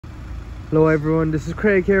Hello everyone, this is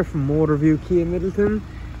Craig here from Motorview Kia Middleton.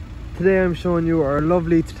 Today I'm showing you our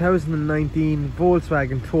lovely 2019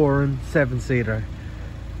 Volkswagen Touran 7-seater.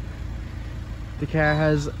 The car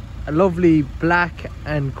has a lovely black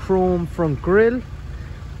and chrome front grille,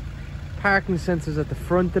 parking sensors at the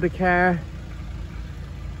front of the car,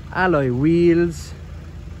 alloy wheels,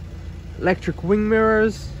 electric wing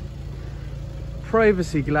mirrors,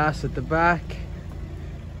 privacy glass at the back,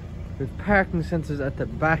 with parking sensors at the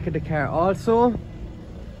back of the car also.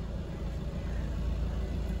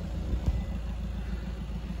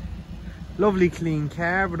 Lovely clean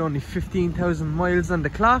car with only 15,000 miles on the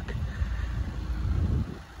clock.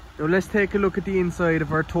 Now let's take a look at the inside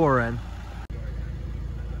of our Touran.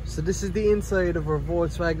 So this is the inside of our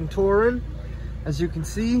Volkswagen Touran. As you can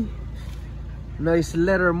see, nice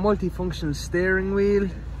leather multifunctional steering wheel.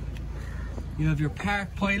 You have your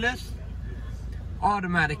park pilot,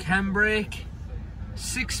 automatic handbrake,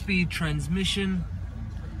 6-speed transmission,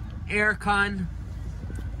 aircon.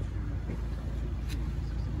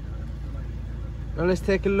 Now let's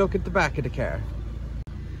take a look at the back of the car.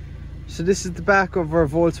 So this is the back of our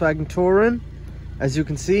Volkswagen Touran. As you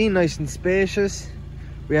can see, nice and spacious.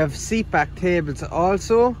 We have seat back tables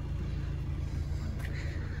also,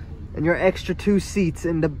 and your extra 2 seats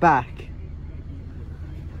in the back.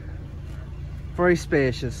 Very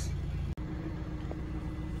spacious.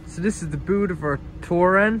 So this is the boot of our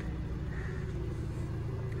Touran.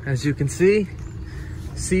 As you can see,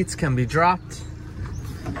 seats can be dropped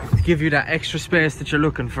to give you that extra space that you're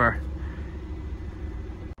looking for.